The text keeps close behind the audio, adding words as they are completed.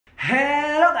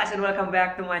Hello guys and welcome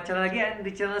back to my channel again, di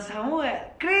channel Samuel,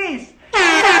 Chris.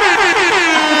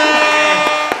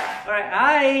 Alright,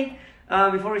 hi.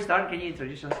 Before we start, can you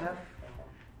introduce yourself?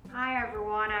 Hi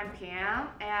everyone, I'm Kim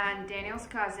and Daniel's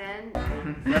cousin.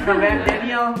 Welcome back,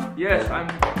 Daniel. Yes, I'm.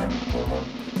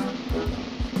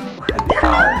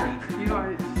 You know,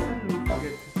 I suddenly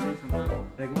forget to say something.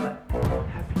 Like what?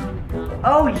 Happy New Year.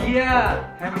 Oh yeah,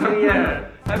 Happy New Year.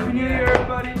 Happy New Year,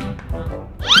 everybody.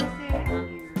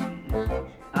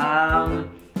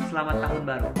 Selamat tahun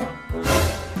baru.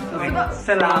 Oke, Selamat.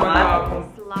 selamat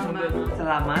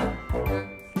Selamat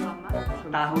tahun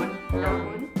tahun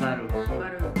baru. baru. Selamat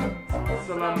baru.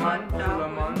 Selamat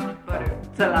Tahun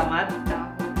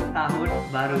tahun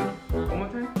baru. One more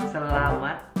time.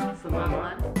 Selamat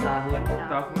Selamat tahun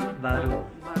tahun baru.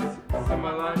 baru.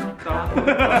 Selamat tahun.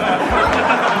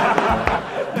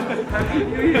 Happy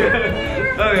New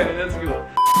Year. Okay, that's good.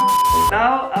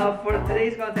 Now, for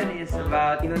today's content is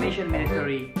about Indonesian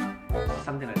military,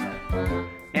 something like that.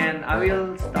 And I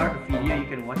will start the video. You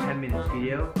can watch 10 minutes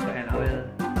video, and I will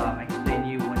explain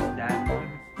you what's that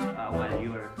while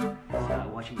you are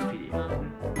watching the video.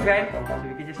 Okay, so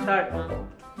we can just start.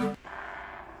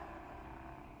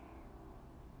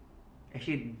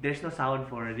 Actually, there's no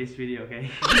sound for this video, okay?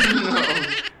 No.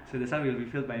 So the sound will be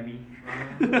filled by me.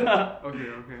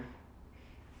 Okay.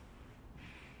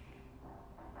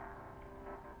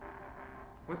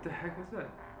 What the heck was that?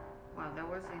 Wow, that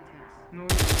was intense. No.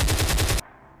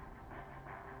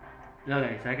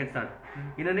 Okay, so I can start.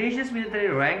 Indonesia's military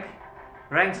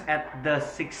ranks at the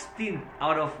 16th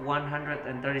out of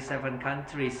 137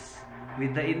 countries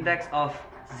with the index of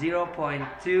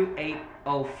 0.2804,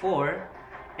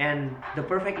 and the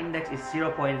perfect index is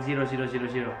 0.0000.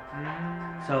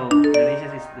 So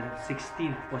Indonesia is the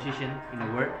 16th position in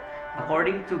the world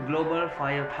according to global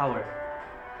firepower.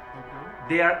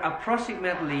 There are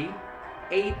approximately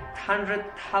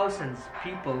 800,000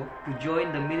 people who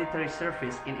join the military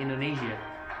service in Indonesia,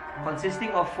 consisting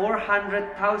of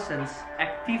 400,000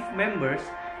 active members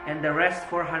and the rest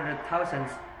 400,000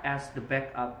 as the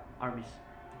backup armies.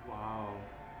 Wow.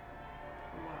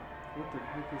 What the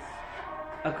heck is?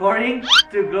 According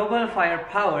to global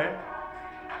firepower,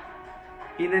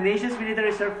 Indonesia's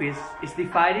military service is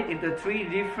divided into 3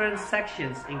 different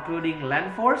sections, including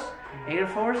land force, air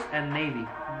force, and navy.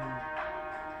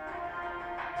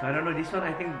 So I don't know this one.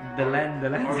 I think the land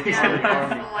section.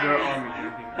 Army. They're army. I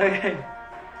think. Okay.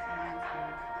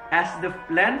 As the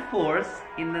land force,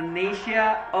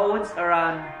 Indonesia owns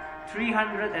around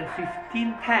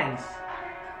 315 tanks,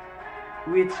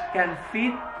 which can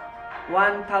fit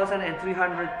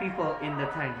 1,300 people in the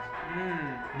tanks.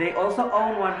 They also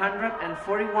own 141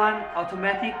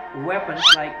 automatic weapons,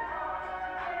 like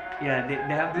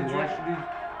they have to watch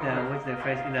their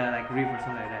face in the river or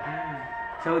something like that.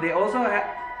 So they also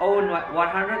own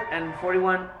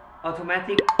 141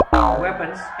 automatic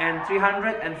weapons and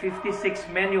 356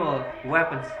 manual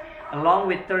weapons, along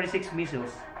with 36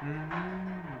 missiles.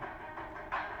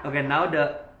 Okay, now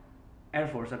the Air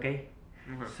Force. Okay.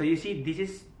 So you see, this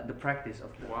is the practice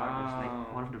of the armies, like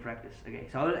one of the practice. Okay,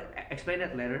 so I'll explain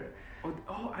that later.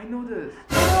 Oh, I know this.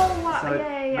 Oh wow, So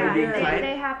yeah. they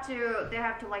They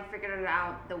have to like figure it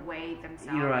out the way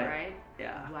themselves, You're right. right?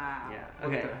 Yeah. Wow. Yeah. What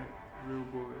Okay. the heck? Real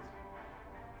bullets.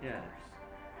 Yeah.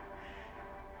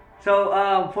 So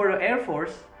for the Air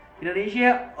Force,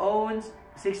 Indonesia owns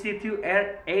 62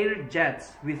 air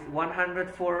jets with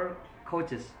 104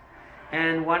 coaches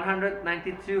and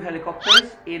 192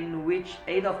 helicopters, in which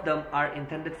 8 of them are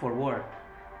intended for war.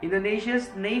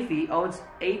 Indonesia's Navy owns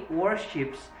 8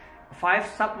 warships, 5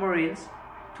 submarines,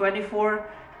 24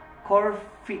 corvettes.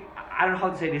 I don't know how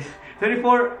to say this.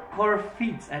 24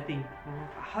 corvettes, I think.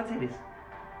 How to say this?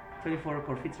 24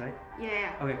 corvettes, right?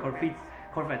 Yeah. Okay,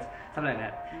 corvettes, something like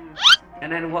that. And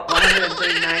then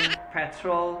 139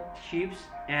 patrol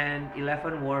ships and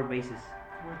 11 war bases.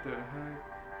 What the heck?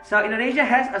 So Indonesia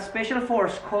has a special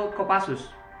force called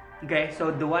Kopassus. Okay, so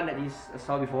the one that you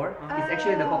saw before is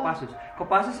actually the Kopassus.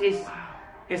 Kopassus is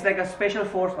like a special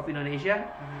force of Indonesia,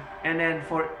 and then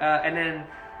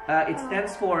it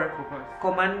stands for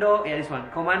Komando. Yeah, this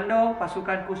one, Komando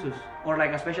Pasukan Khusus, or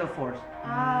like a special force.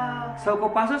 So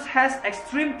Kopassus has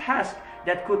extreme tasks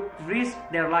that could risk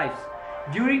their lives.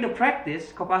 During the practice,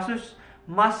 Kopassus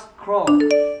must crawl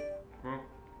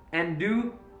and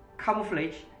do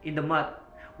camouflage in the mud,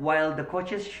 while the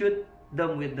coaches shoot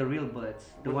them with the real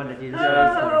bullets, the one that is.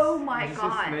 Oh my Is this a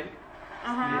god. snake?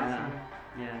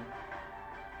 Yeah.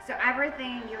 So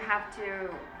everything you have to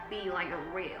be like a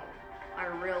real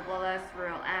bullets,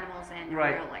 real animals, and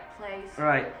Right. real like place.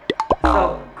 Right.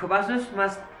 So Kopassus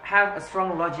must have a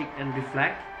strong logic and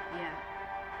reflect. Yeah.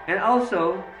 and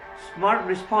also smart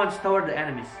response toward the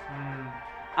enemies.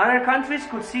 Other countries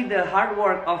could see the hard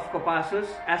work of Kopassus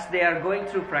as they are going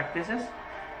through practices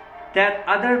that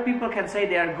other people can say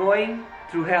they are going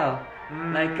through hell.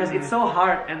 Like, because it's so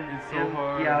hard and It's so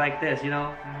hard. Yeah, like this,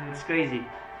 it's crazy.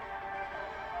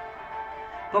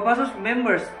 Kopassus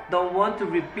members don't want to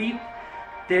repeat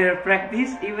their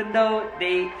practice even though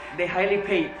they highly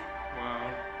paid Wow.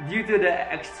 due to the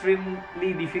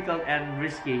extremely difficult and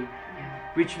risky,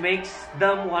 which makes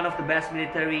them one of the best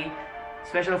military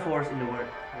special force in the world.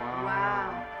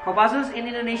 Wow. Kopassus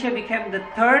in Indonesia become the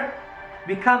third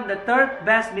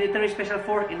best military special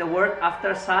force in the world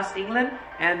after SAS England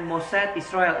and Mossad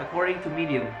Israel, according to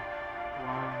Medium.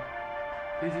 Wow.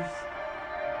 They just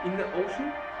in the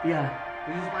ocean? Yeah.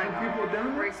 They just Oh my put God. people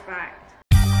down there? Respect.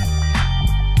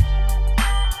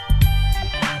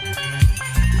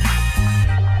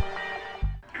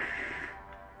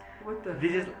 What the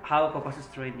This is how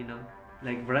Kopassus train,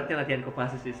 Like beratnya latihan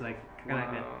Kopassus is like kind of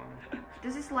like that.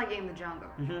 This is like in the jungle.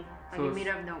 Mhm. Like So in the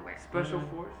middle of nowhere. Special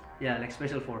force? Yeah, like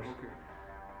special force. Okay.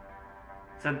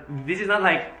 So this is not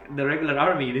like the regular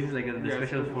army. This is like the Yeah,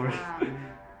 special special force. Wow.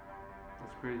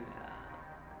 That's crazy.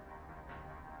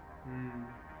 Hmm.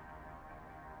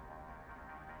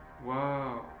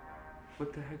 Wow.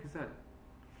 What the heck is that?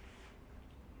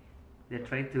 They're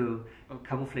trying to Okay.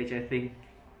 camouflage, I think.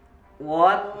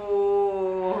 What?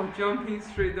 Oh, jumping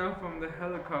straight down from the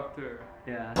helicopter.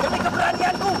 Yeah. Demi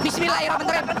keberanianku,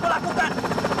 bismillahirrahmanirrahim akan kulakukan.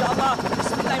 Ya Allah,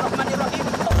 bismillahirrahmanirrahim.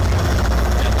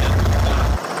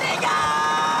 Tiga!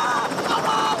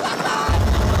 Allahu Akbar!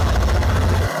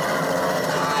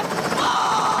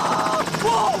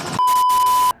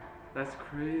 That's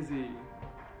crazy.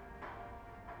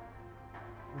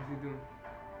 What's he doing?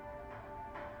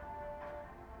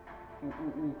 Ooh,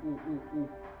 ooh, ooh, ooh, ooh, ooh,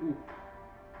 ooh.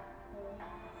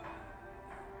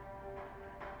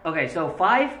 Okay, so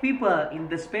 5 people in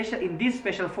this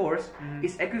special force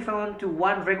is equivalent to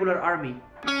one regular army.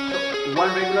 So,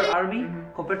 one regular army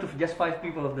compared to just 5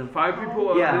 people of them. 5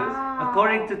 people of Yeah, this?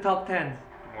 according to top 10.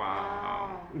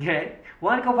 Wow. Okay,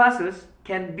 one Kopassus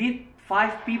can beat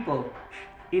 5 people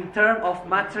in terms of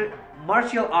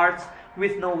martial arts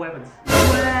with no weapons.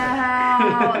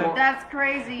 Wow, that's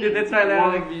crazy. Yeah, that's right.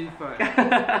 1v5.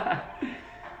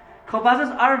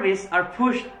 Kopassus armies are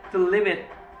pushed to limit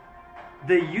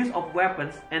the use of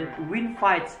weapons and win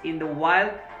fights in the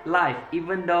wildlife,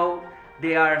 even though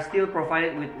they are still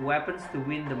provided with weapons to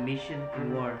win the mission in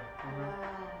war.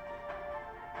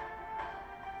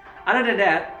 Other than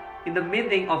that, in the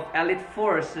meeting of elite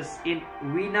forces in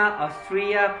Vienna,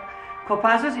 Austria,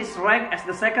 Kopassus is ranked as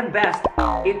the second best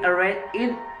in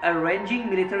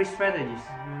arranging military strategies,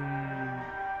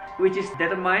 which is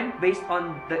determined based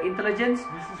on the intelligence,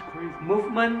 This is crazy.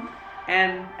 movement,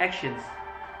 and actions.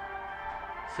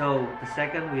 So the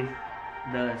second with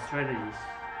the strategies.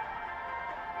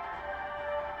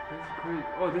 That's crazy.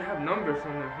 Oh, they have numbers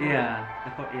on their phone. Yeah, I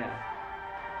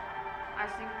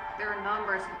think there are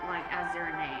numbers like as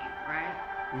their name, right?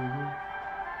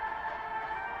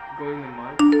 Go in the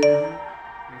mud.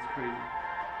 That's crazy.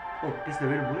 Oh, this is the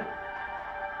red bullet.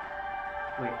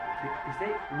 Wait, is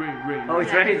that? Rain. Oh,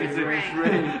 it's Yeah, rain. it's It's rain.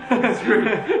 rain. It's rain.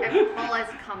 If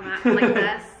bullets come out like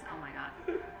this, oh my god.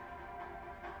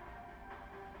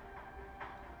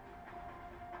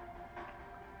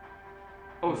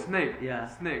 Oh, snake. Yeah.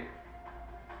 Snake.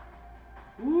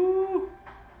 Woo.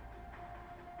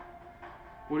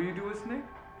 What do you do with snake?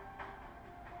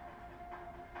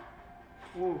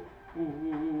 Whoa. Whoa,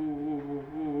 whoa, whoa, whoa,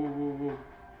 whoa, whoa, whoa,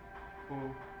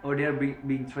 whoa. Or they are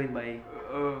being trained by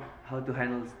Oh. how to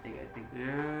handle snake, I think.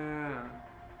 Yeah.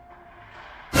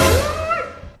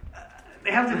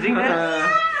 They have to drink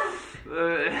that.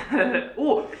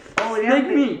 Oh, Oh, they snake have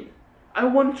to- meat. I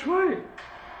want to try.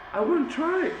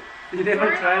 You never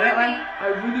try that one? I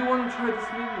really want to try the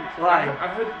snake meat. Why? I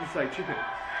heard it's like chicken.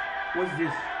 What's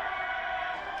this?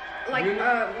 Like You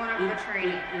know, one of the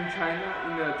training. in China,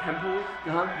 in the temples,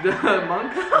 Uh-huh. the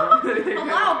monks.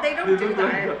 Hello, they don't do look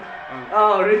that. like,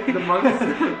 Oh, really? the monks.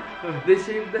 They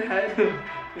shave the head.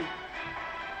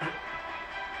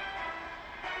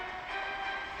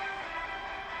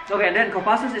 Okay, and then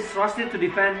Kopassus is trusted to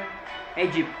defend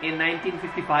Egypt in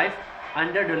 1955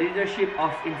 under the leadership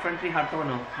of Infantry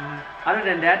Hartono. Other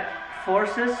than that,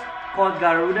 forces called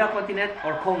Garuda Continent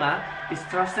or Konga is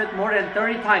trusted more than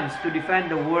 30 times to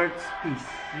defend the world's peace.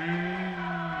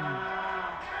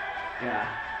 Wow. Yeah.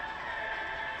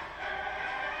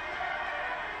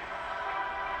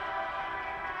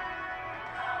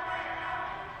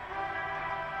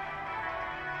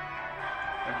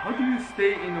 How do you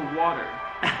stay in the water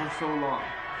for so long?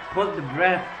 Hold the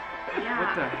breath. Yeah.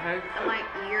 What the heck? Like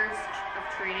years of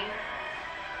training.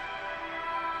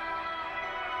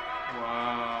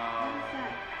 Wow. What is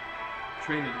that?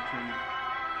 Training. I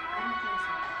don't think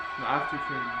so. No, after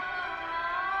training.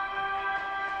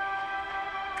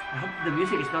 I hope the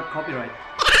music is not copyright.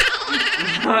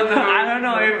 No, I don't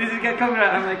know if this is get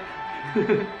copyright. I'm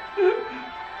like.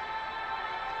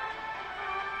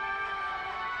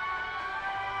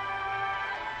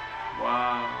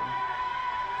 Wow.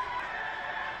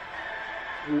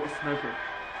 Oh, sniper.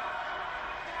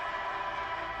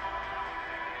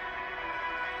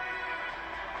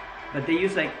 But they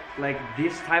use like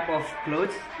this type of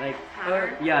clothes, like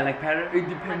Pattern? yeah, like pattern. It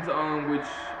depends on which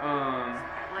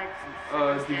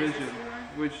Like division, circumstances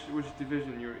you which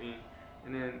division you're in,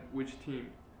 and then which team.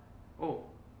 Oh,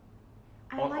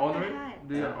 are? I like honored. the hat.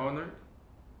 They are honored.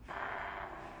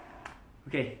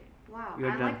 Okay. Wow, We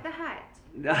are I done. like the hat.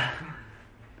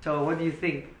 So what do you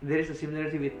think? There is a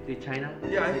similarity with China?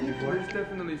 Yeah, I Like think before? there's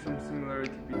definitely some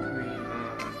similarity between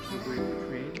the way we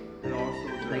train and also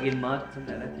the, Like in mud,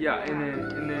 something like that. yeah, and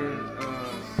then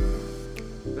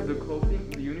the clothing,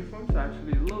 the uniforms are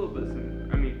actually a little bit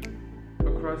similar. I mean,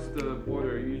 across the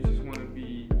border, you just want to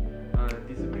be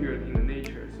disappeared in the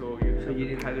nature, so you have you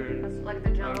the need- patterns, Like the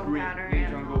jungle green, pattern the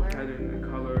and jungle color. pattern and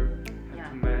color have Yeah.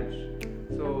 to match.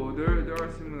 So there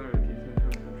are similarities in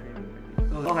terms of training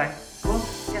techniques. Okay, cool.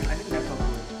 Yeah, I think that's all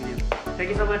for this video. Thank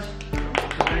you so much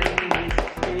for joining this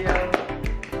video.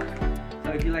 So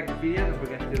if you like the video, don't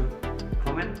forget to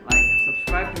comment, like, and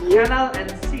subscribe to the channel, and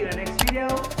see you in the next video.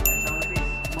 And sama please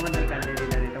mengundurkan diri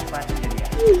dari tempat kejadian.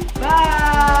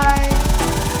 Bye.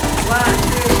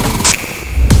 1, 2.